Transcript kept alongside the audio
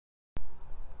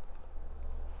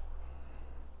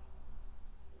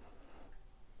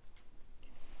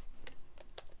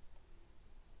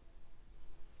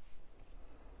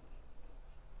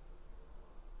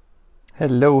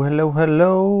Hello, hello,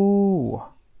 hello.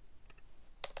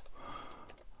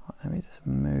 Let me just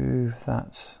move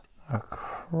that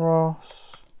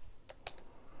across.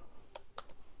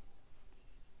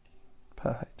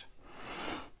 Perfect.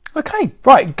 Okay,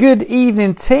 right, good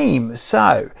evening team.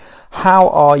 So, how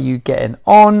are you getting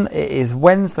on? It is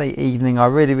Wednesday evening. I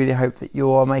really hope that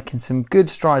you are making some good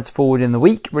strides forward in the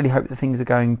week. Really hope that things are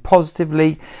going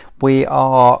positively. We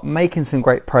are making some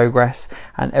great progress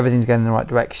and everything's going in the right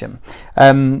direction.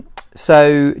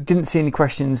 So didn't see any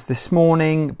questions this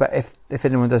morning, but if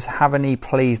anyone does have any,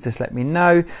 please just let me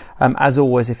know. As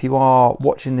always, if you are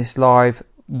watching this live,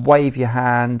 wave your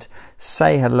hand,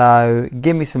 say hello,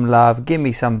 give me some love, give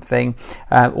me something,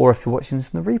 or if you're watching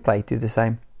this on the replay, do the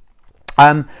same.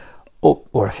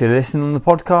 Or if you're listening on the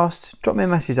podcast, drop me a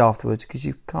message afterwards because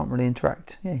you can't really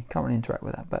interact. Yeah, you can't really interact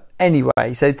with that. But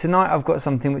anyway, so tonight I've got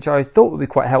something which I thought would be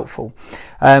quite helpful.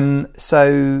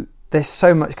 So there's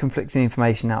so much conflicting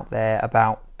information out there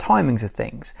about timings of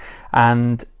things,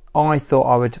 and I thought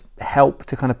I would help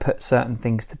to kind of put certain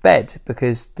things to bed,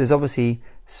 because there's obviously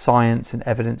science and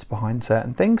evidence behind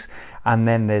certain things, and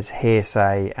then there's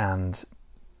hearsay and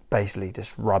basically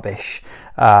just rubbish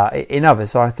in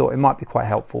others. So I thought it might be quite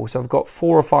helpful. So I've got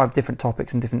 4 or 5 different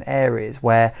topics in different areas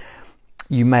where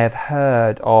you may have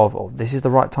heard of, oh, this is the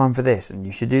right time for this, and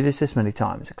you should do this many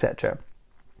times, etc.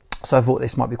 So I thought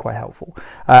this might be quite helpful,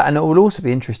 and it would also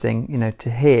be interesting, to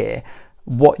hear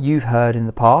what you've heard in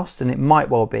the past. And it might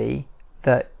well be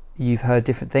that you've heard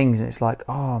different things, and it's like,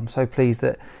 oh, I'm so pleased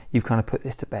that you've kind of put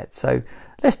this to bed. So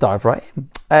let's dive right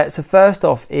in. So first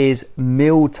off is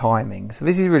meal timing. So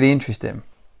this is really interesting,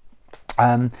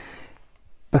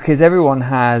 because everyone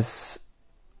has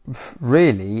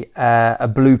really a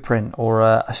blueprint or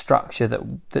a structure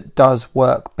that does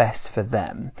work best for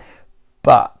them.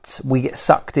 But we get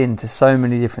sucked into so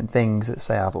many different things that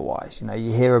say otherwise.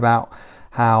 You hear about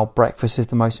how breakfast is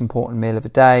the most important meal of the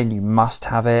day, and you must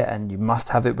have it, and you must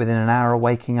have it within an hour of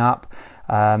waking up.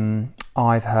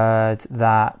 I've heard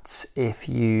that if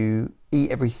you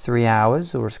eat every 3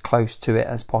 hours or as close to it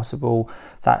as possible,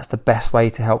 that's the best way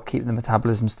to help keep the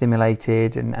metabolism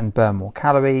stimulated and burn more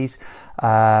calories.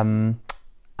 And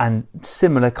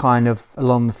similar kind of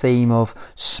along the theme of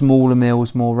smaller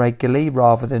meals more regularly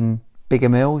rather than bigger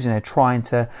meals, trying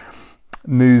to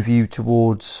move you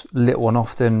towards little and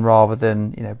often rather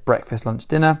than, breakfast, lunch,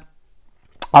 dinner.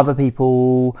 Other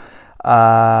people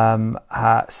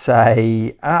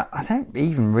say, I don't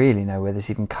even really know where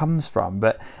this even comes from,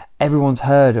 but everyone's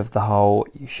heard of the whole,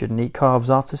 you shouldn't eat carbs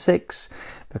after 6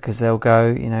 because they'll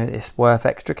go, it's worth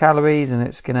extra calories and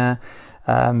it's going to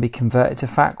be converted to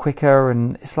fat quicker.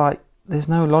 And it's like, there's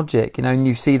no logic, and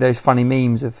you see those funny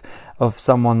memes of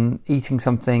someone eating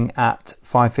something at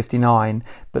 5:59,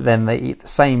 but then they eat the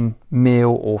same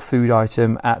meal or food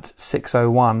item at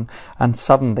 6:01, and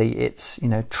suddenly it's,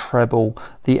 treble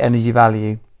the energy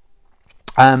value.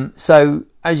 So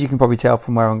as you can probably tell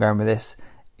from where I'm going with this,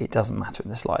 it doesn't matter in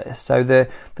the slightest. So the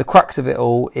crux of it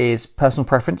all is personal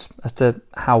preference as to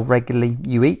how regularly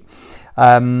you eat.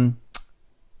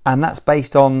 And that's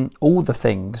based on all the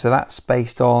things. So that's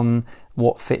based on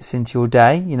what fits into your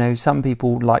day. Some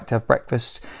people like to have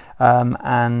breakfast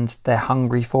and they're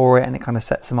hungry for it, and it kind of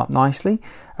sets them up nicely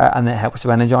and it helps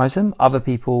to energize them. Other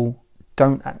people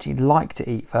don't actually like to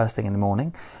eat first thing in the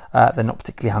morning. They're not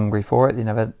particularly hungry for it.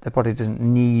 Their body doesn't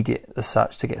need it as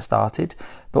such to get started.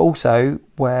 But also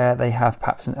where they have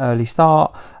perhaps an early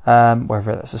start,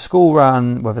 whether that's a school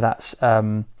run, whether that's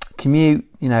commute,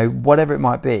 whatever it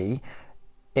might be,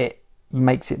 it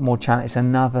makes it more challenging. It's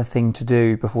another thing to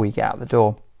do before you get out the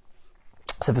door.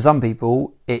 So for some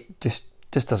people, it just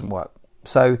doesn't work.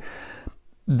 So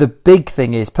the big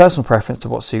thing is personal preference to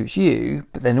what suits you,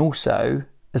 but then also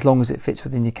as long as it fits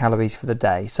within your calories for the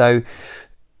day. So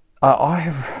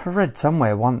I read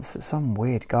somewhere once that some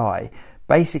weird guy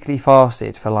basically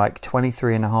fasted for like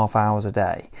 23 and a half hours a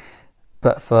day,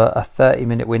 but for a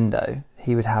 30-minute window,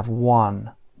 he would have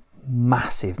one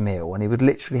massive meal, and he would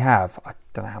literally have, I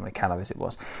don't know how many calories it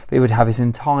was, but he would have his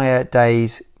entire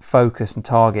day's focus and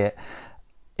target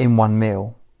in one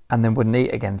meal, and then wouldn't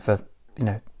eat again for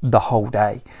the whole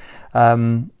day.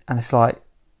 And it's like,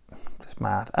 just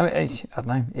mad. I mean, I don't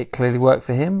know, it clearly worked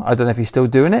for him. I don't know if he's still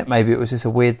doing it. Maybe it was just a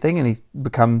weird thing and he's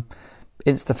become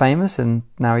insta famous and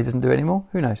now he doesn't do it anymore.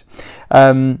 Who knows?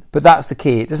 But that's the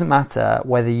key. It doesn't matter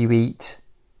whether you eat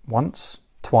once,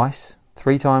 twice,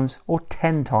 3 times or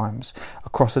 10 times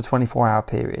across a 24-hour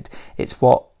period. It's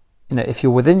what, if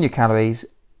you're within your calories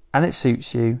and it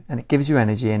suits you and it gives you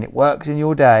energy and it works in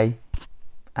your day,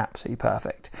 absolutely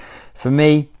perfect. For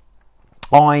me,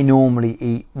 I normally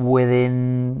eat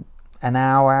within an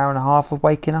hour and a half of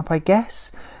waking up, I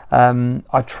guess.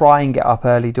 I try and get up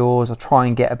early doors. I try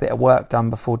and get a bit of work done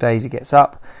before Daisy gets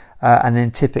up. And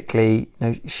then typically,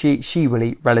 she will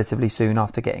eat relatively soon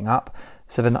after getting up.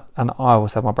 So then, and I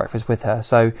always have my breakfast with her.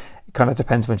 So it kind of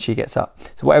depends when she gets up.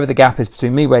 So whatever the gap is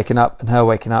between me waking up and her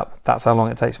waking up, that's how long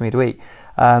it takes me to eat.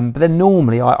 But then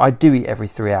normally I do eat every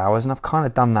 3 hours, and I've kind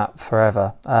of done that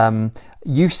forever.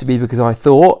 Used to be because I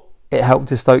thought it helped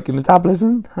to stoke your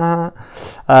metabolism.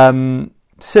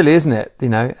 Silly, isn't it?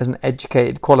 As an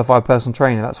educated, qualified personal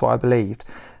trainer, that's what I believed.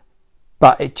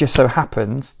 But it just so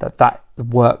happens that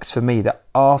works for me, that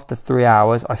after 3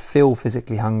 hours, I feel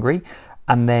physically hungry.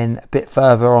 And then a bit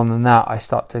further on than that, I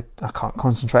can't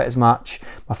concentrate as much.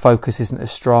 My focus isn't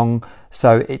as strong.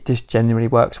 So it just genuinely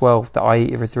works well that I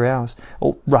eat every 3 hours,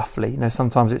 or roughly.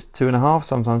 Sometimes it's 2.5,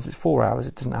 sometimes it's 4 hours.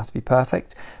 It doesn't have to be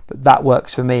perfect, but that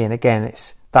works for me. And again,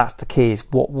 that's the key, is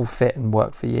what will fit and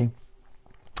work for you.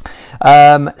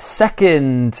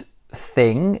 Second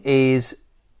thing is,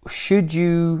 should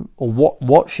you, or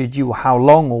what should you, or how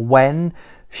long, or when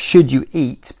should you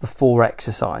eat before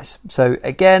exercise? So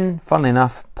again, funnily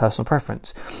enough, personal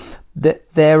preference.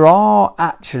 There are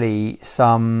actually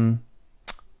some,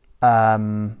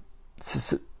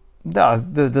 there's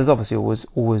obviously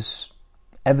always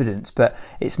evidence, but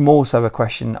it's more so a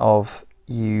question of,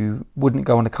 you wouldn't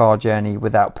go on a car journey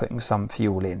without putting some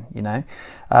fuel in,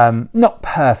 Not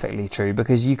perfectly true,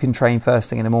 because you can train first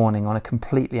thing in the morning on a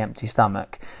completely empty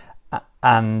stomach,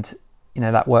 and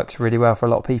that works really well for a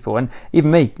lot of people. And even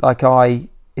me,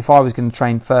 if I was going to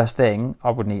train first thing,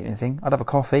 I wouldn't eat anything. I'd have a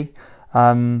coffee,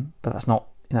 but that's not,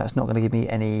 it's not going to give me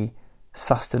any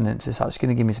sustenance as such. It's going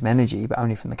to give me some energy, but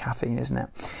only from the caffeine, isn't it?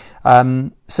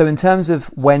 So in terms of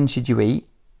when should you eat,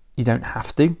 you don't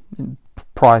have to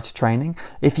prior to training.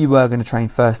 If you were going to train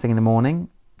first thing in the morning,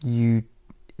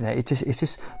 it's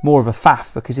just more of a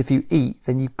faff, because if you eat,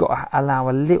 then you've got to allow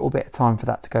a little bit of time for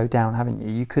that to go down, haven't you?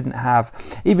 You couldn't have,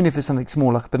 even if it's something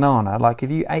small like a banana, like if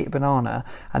you ate a banana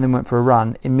and then went for a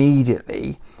run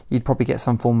immediately, you'd probably get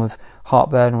some form of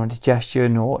heartburn or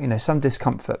indigestion, or some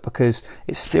discomfort, because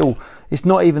it's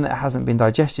not even that it hasn't been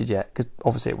digested yet, because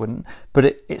obviously it wouldn't, but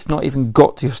it's not even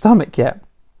got to your stomach yet.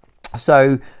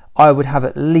 So I would have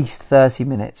at least 30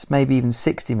 minutes, maybe even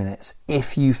 60 minutes,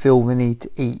 if you feel the need to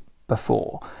eat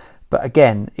before. But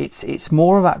again, it's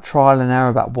more about trial and error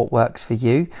about what works for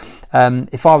you.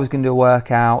 If I was going to do a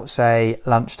workout, say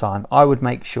lunchtime, I would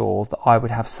make sure that I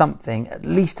would have something at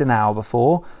least an hour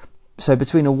before, so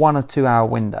between a 1 or 2 hour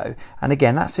window. And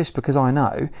again, that's just because I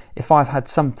know if I've had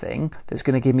something that's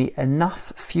going to give me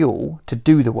enough fuel to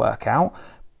do the workout,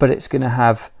 but it's going to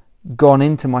have gone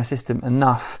into my system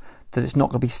enough that it's not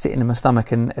going to be sitting in my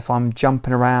stomach, and if I'm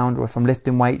jumping around, or if I'm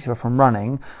lifting weights, or if I'm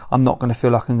running, I'm not going to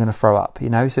feel like I'm going to throw up,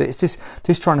 So it's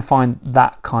just trying to find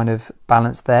that kind of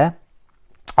balance there.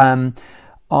 I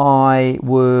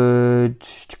would,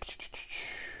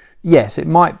 yes, it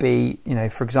might be,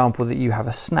 for example, that you have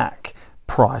a snack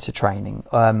prior to training,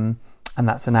 and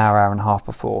that's an hour and a half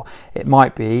before. It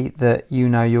might be that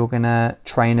you're going to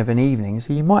train of an evening,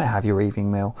 so you might have your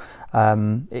evening meal.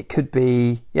 It could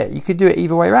be, you could do it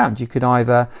either way around. You could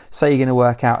either say you're going to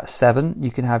work out at 7, you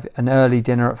can have an early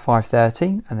dinner at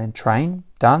 5:30 and then train,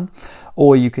 done.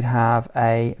 Or you could have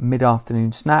a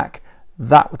mid-afternoon snack.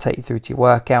 That will take you through to your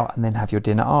workout, and then have your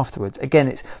dinner afterwards.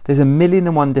 Again, there's a million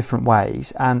and one different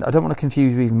ways, and I don't want to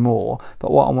confuse you even more,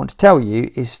 but what I want to tell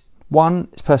you is, one,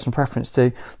 it's personal preference.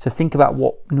 To think about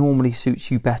what normally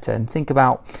suits you better, and think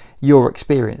about your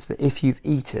experience, that if you've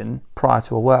eaten prior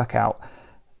to a workout,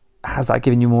 has that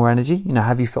given you more energy?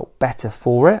 Have you felt better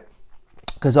for it?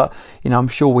 Because I'm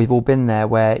sure we've all been there,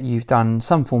 where you've done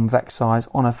some form of exercise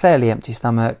on a fairly empty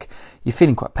stomach, you're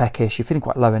feeling quite peckish, you're feeling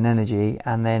quite low in energy,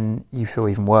 and then you feel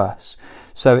even worse.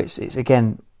 So it's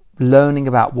again learning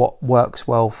about what works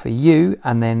well for you,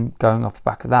 and then going off the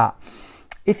back of that.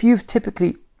 If you've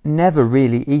typically never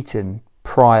really eaten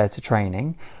prior to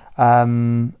training,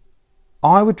 I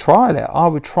would trial it. I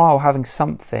would trial having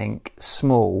something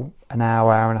small an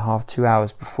hour, hour and a half, 2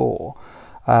 hours before,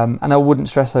 and I wouldn't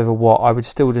stress over what. I would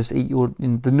still just eat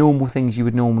the normal things you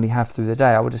would normally have through the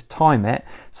day. I would just time it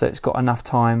so it's got enough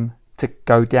time to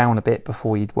go down a bit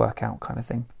before you'd work out, kind of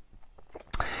thing.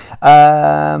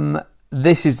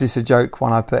 This is just a joke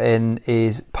one I put in,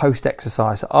 is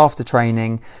post-exercise. So after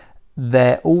training,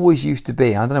 there always used to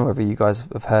be, I don't know whether you guys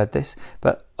have heard this,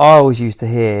 but I always used to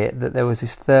hear that there was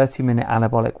this 30-minute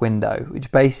anabolic window, which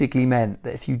basically meant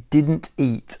that if you didn't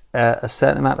eat a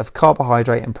certain amount of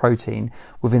carbohydrate and protein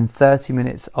within 30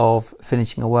 minutes of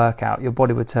finishing a workout, your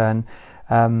body would turn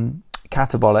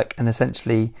catabolic, and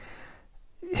essentially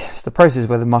it's the process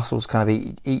where the muscles kind of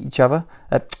eat each other,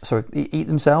 eat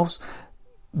themselves.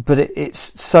 But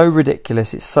it's so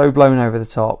ridiculous, it's so blown over the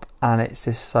top, and it's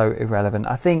just so irrelevant.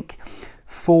 I think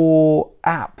for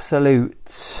absolute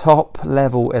top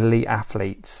level elite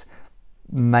athletes,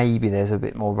 maybe there's a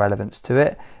bit more relevance to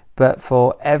it. But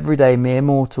for everyday mere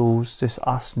mortals, just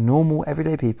us normal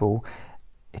everyday people,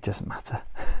 it doesn't matter.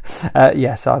 So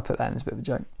I put that in as a bit of a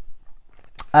joke.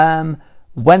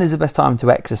 When is the best time to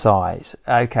exercise?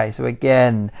 Okay, so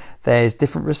again, there's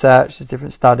different research, there's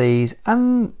different studies,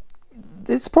 and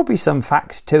there's probably some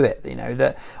facts to it,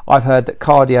 that I've heard that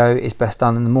cardio is best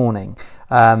done in the morning.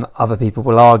 Other people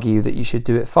will argue that you should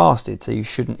do it fasted, so you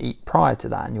shouldn't eat prior to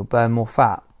that and you'll burn more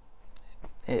fat.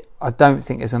 I don't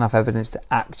think there's enough evidence to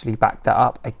actually back that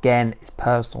up. Again, it's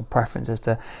personal preference as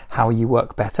to how you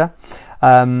work better.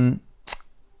 And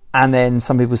then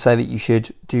some people say that you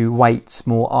should do weights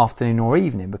more afternoon or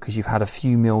evening because you've had a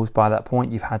few meals by that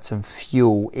point, you've had some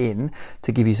fuel in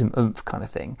to give you some oomph kind of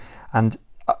thing. And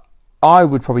I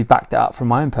would probably back that up from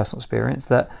my own personal experience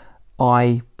that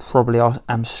I probably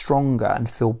am stronger and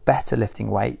feel better lifting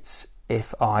weights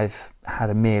if I've had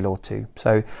a meal or two.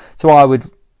 So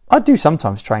I do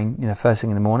sometimes train, first thing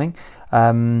in the morning,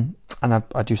 and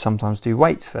I do sometimes do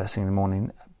weights first thing in the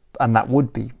morning, and that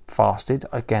would be fasted,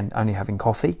 again, only having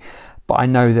coffee. But I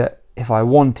know that if I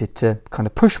wanted to kind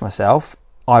of push myself,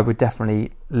 I would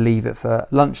definitely leave it for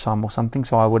lunchtime or something,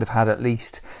 so I would have had at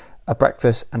least a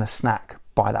breakfast and a snack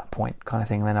by that point kind of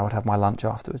thing, and then I would have my lunch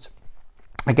afterwards.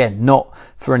 Again, not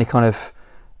for any kind of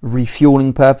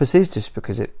refueling purposes, just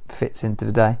because it fits into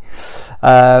the day.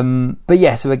 But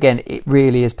yeah, so again, it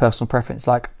really is personal preference.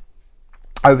 Like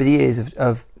over the years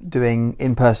of doing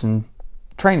in-person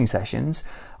training sessions,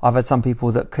 I've had some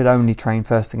people that could only train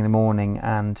first thing in the morning,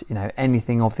 and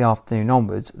anything of the afternoon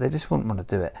onwards, they just wouldn't want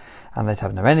to do it, and they'd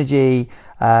have no energy.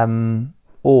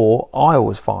 Or I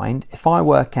always find if I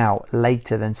work out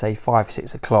later than say 5 or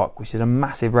 6 o'clock, which is a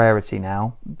massive rarity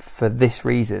now for this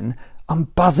reason, I'm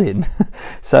buzzing.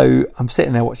 So I'm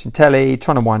sitting there watching telly,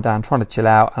 trying to wind down, trying to chill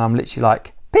out, and I'm literally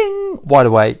like, ping, wide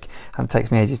awake, and it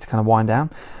takes me ages to kind of wind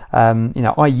down.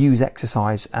 I use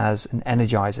exercise as an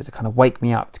energizer to kind of wake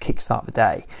me up, to kickstart the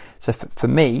day. So for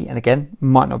me, and again,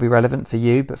 might not be relevant for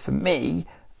you, but for me,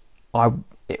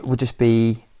 it would just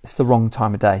be, it's the wrong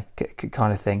time of day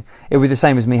kind of thing. It would be the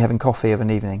same as me having coffee of an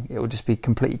evening. It would just be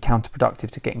completely counterproductive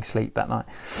to getting sleep that night.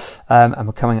 And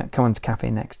we're coming to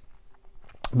caffeine next.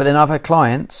 But then I've had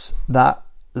clients that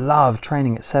love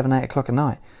training at 7, 8 o'clock at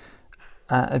night.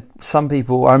 Some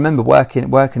people, I remember working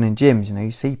in gyms,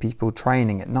 you see people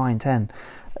training at 9, 10,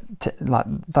 like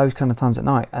those kind of times at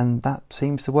night, and that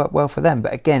seems to work well for them.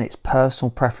 But again, it's personal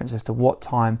preference as to what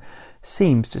time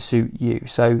seems to suit you.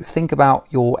 So think about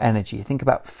your energy, think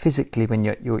about physically when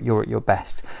you're at your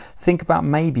best, think about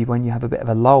maybe when you have a bit of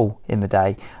a lull in the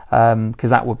day, because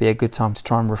that would be a good time to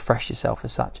try and refresh yourself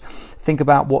as such. Think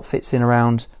about what fits in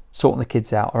around sorting the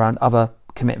kids out, around other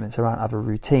commitments, around other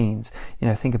routines.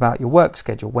 Think about your work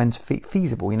schedule, when's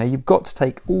feasible. You've got to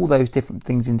take all those different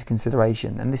things into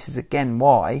consideration, and this is again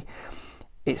why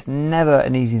it's never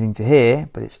an easy thing to hear,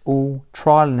 but it's all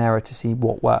trial and error to see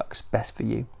what works best for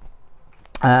you.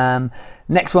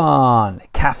 Next one,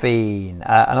 caffeine,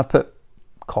 and I've put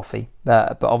coffee,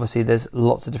 but obviously there's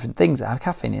lots of different things that have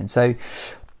caffeine in. So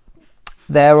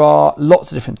there are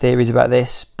lots of different theories about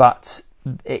this, but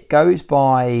it goes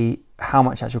by how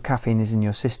much actual caffeine is in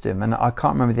your system, and I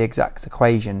can't remember the exact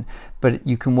equation, but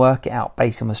you can work it out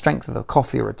based on the strength of the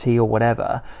coffee or a tea or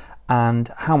whatever, and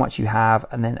how much you have,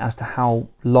 and then as to how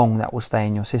long that will stay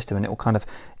in your system, and it will kind of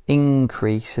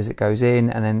increase as it goes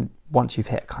in, and then once you've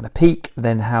hit a kind of peak,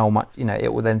 then how much,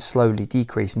 it will then slowly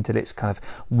decrease until it's kind of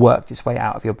worked its way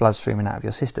out of your bloodstream and out of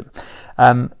your system.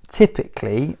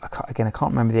 Typically, I can't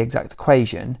remember the exact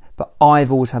equation, but I've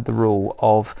always had the rule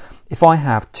of if I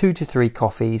have 2 to 3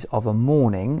 coffees of a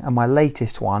morning, and my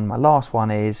last one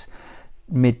is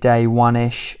midday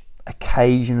 1-ish,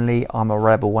 occasionally I'm a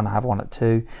rebel when I have one at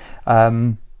 2,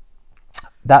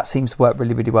 that seems to work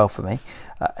really, really well for me.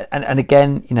 And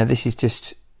again, this is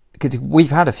just because we've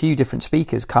had a few different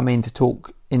speakers come in to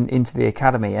talk into the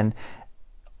academy, and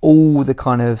all the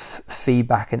kind of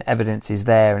feedback and evidence is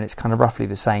there, and it's kind of roughly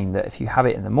the same, that if you have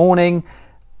it in the morning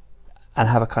and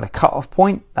have a kind of cut-off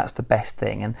point, that's the best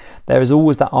thing. And there is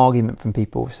always that argument from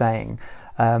people saying,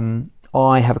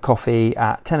 I have a coffee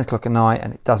at 10 o'clock at night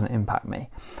and it doesn't impact me.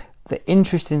 The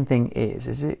interesting thing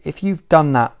is if you've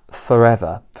done that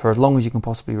forever, for as long as you can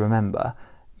possibly remember,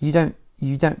 you don't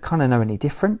kind of know any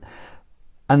different.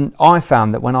 And I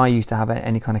found that when I used to have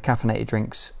any kind of caffeinated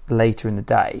drinks later in the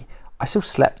day, I still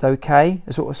slept okay.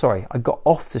 I got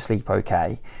off to sleep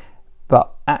okay,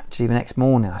 But actually the next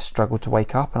morning I struggled to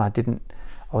wake up, and I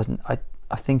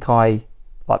think I,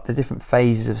 like the different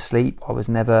phases of sleep, I was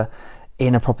never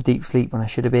in a proper deep sleep when I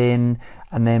should have been,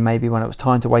 and then maybe when it was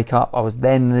time to wake up I was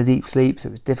then in a deep sleep, so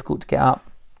it was difficult to get up.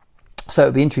 So it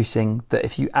would be interesting that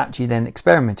if you actually then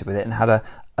experimented with it and had a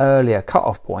earlier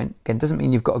cut-off point, again, doesn't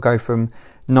mean you've got to go from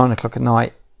 9 o'clock at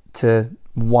night to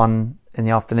 1 in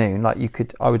the afternoon. Like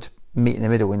I would meet in the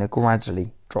middle and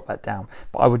gradually drop that down,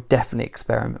 but I would definitely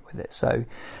experiment with it. So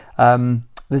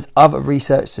there's other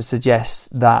research to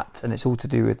suggest that, and it's all to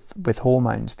do with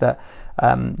hormones, that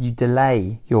you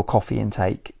delay your coffee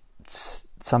intake.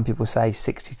 Some people say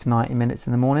 60 to 90 minutes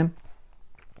in the morning.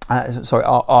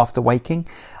 After waking,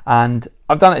 and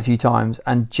I've done it a few times,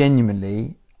 and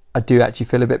genuinely I do actually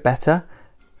feel a bit better.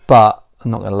 But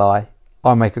I'm not going to lie,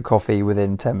 I make a coffee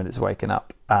within 10 minutes of waking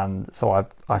up, and so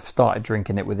I've started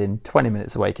drinking it within 20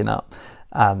 minutes of waking up,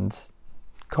 and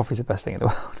coffee's the best thing in the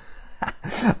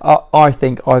world. I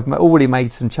think I've already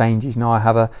made some changes. Now I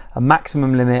have a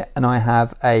maximum limit, and I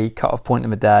have a cut-off point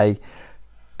of a day.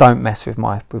 Don't mess with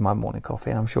my morning coffee,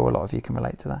 and I'm sure a lot of you can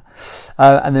relate to that.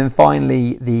 And then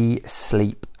finally, the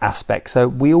sleep aspect. So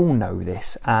we all know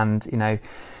this, and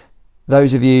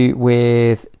those of you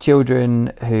with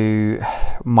children who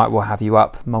might well have you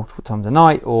up multiple times a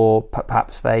night, or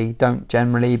perhaps they don't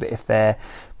generally, but if they're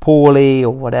poorly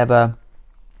or whatever,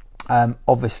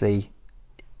 obviously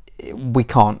we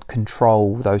can't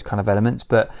control those kind of elements.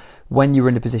 But when you're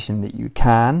in a position that you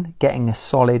can, getting a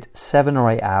solid 7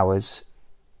 or 8 hours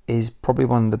is probably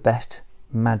one of the best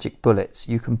magic bullets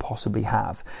you can possibly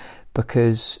have,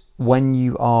 because when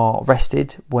you are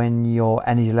rested, when your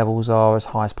energy levels are as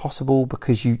high as possible,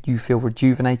 because you feel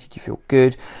rejuvenated, you feel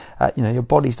good, your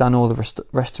body's done all the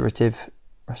restorative,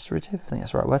 I think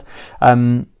that's the right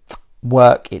word,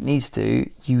 work it needs to,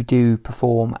 you do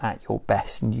perform at your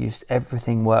best, and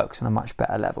everything works on a much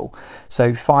better level.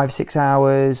 So 5-6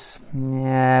 hours,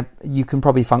 yeah, you can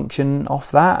probably function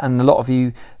off that, and a lot of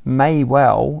you may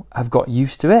well have got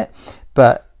used to it.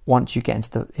 But once you get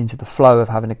into the flow of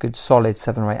having a good solid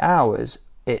 7 or 8 hours,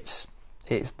 it's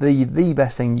the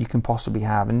best thing you can possibly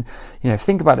have. And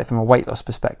think about it from a weight loss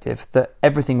perspective, that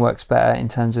everything works better in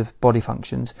terms of body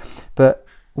functions, but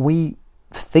we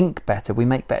think better, we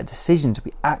make better decisions,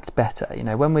 we act better.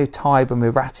 When we're tired, when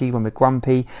we're ratty, when we're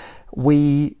grumpy,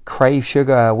 we crave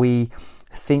sugar, we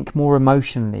think more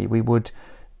emotionally, we would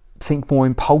think more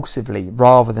impulsively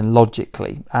rather than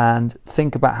logically. And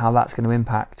think about how that's going to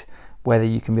impact whether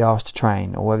you can be asked to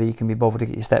train, or whether you can be bothered to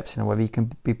get your steps in, or whether you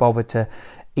can be bothered to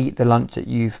eat the lunch that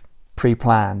you've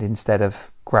pre-planned instead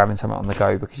of grabbing something on the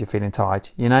go because you're feeling tired.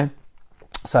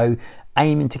 So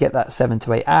aiming to get that 7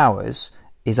 to 8 hours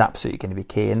is absolutely going to be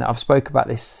key. And I spoke about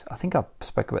this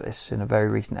in a very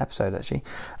recent episode, actually,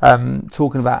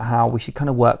 talking about how we should kind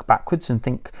of work backwards and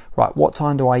think, right, what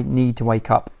time do I need to wake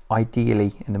up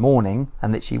ideally in the morning,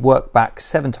 and literally work back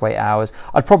 7 to 8 hours.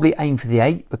 I'd probably aim for the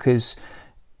 8, because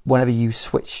whenever you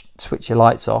switch your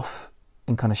lights off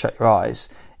and kind of shut your eyes,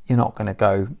 you're not going to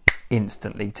go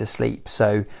instantly to sleep.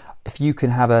 So if you can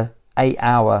have a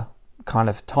 8-hour kind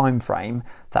of time frame,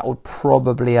 that would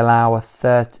probably allow a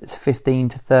 15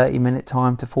 to 30 minute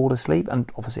time to fall asleep.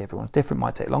 And obviously everyone's different,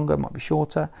 might take longer, might be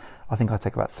shorter. I think I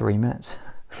take about 3 minutes.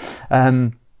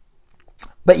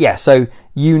 But yeah, so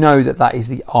that is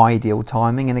the ideal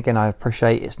timing. And again, I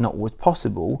appreciate it's not always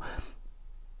possible,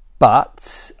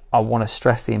 but I want to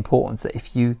stress the importance that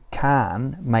if you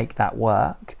can make that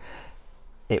work,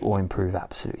 it will improve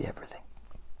absolutely everything.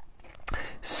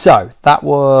 So that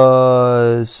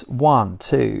was 1,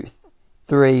 2,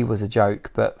 3 was a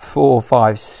joke, but 4,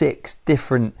 5, 6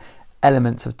 different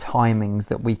elements of timings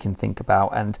that we can think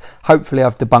about. And hopefully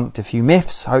I've debunked a few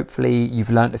myths. Hopefully you've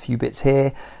learnt a few bits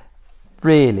here.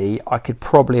 Really, I could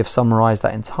probably have summarised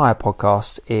that entire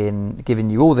podcast in giving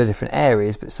you all the different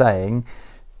areas, but saying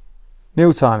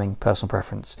meal timing, personal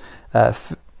preference,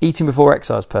 eating before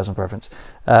exercise, personal preference,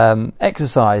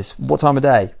 exercise, what time of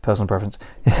day, personal preference.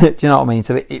 Do you know what I mean?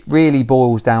 So it really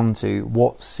boils down to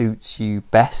what suits you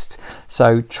best.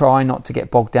 So try not to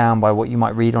get bogged down by what you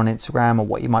might read on Instagram or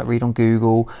what you might read on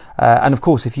Google. And of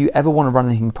course, if you ever want to run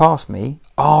anything past me,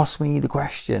 ask me the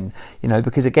question,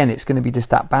 because again, it's going to be just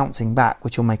that bouncing back,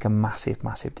 which will make a massive,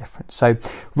 massive difference. So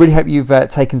really hope you've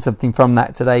taken something from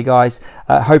that today, guys.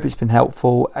 Hope it's been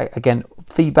helpful. Again,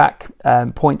 feedback,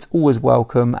 points always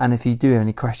welcome, and if you do have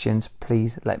any questions,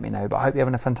 please let me know. But I hope you're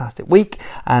having a fantastic week,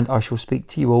 and I shall speak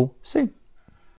to you all soon.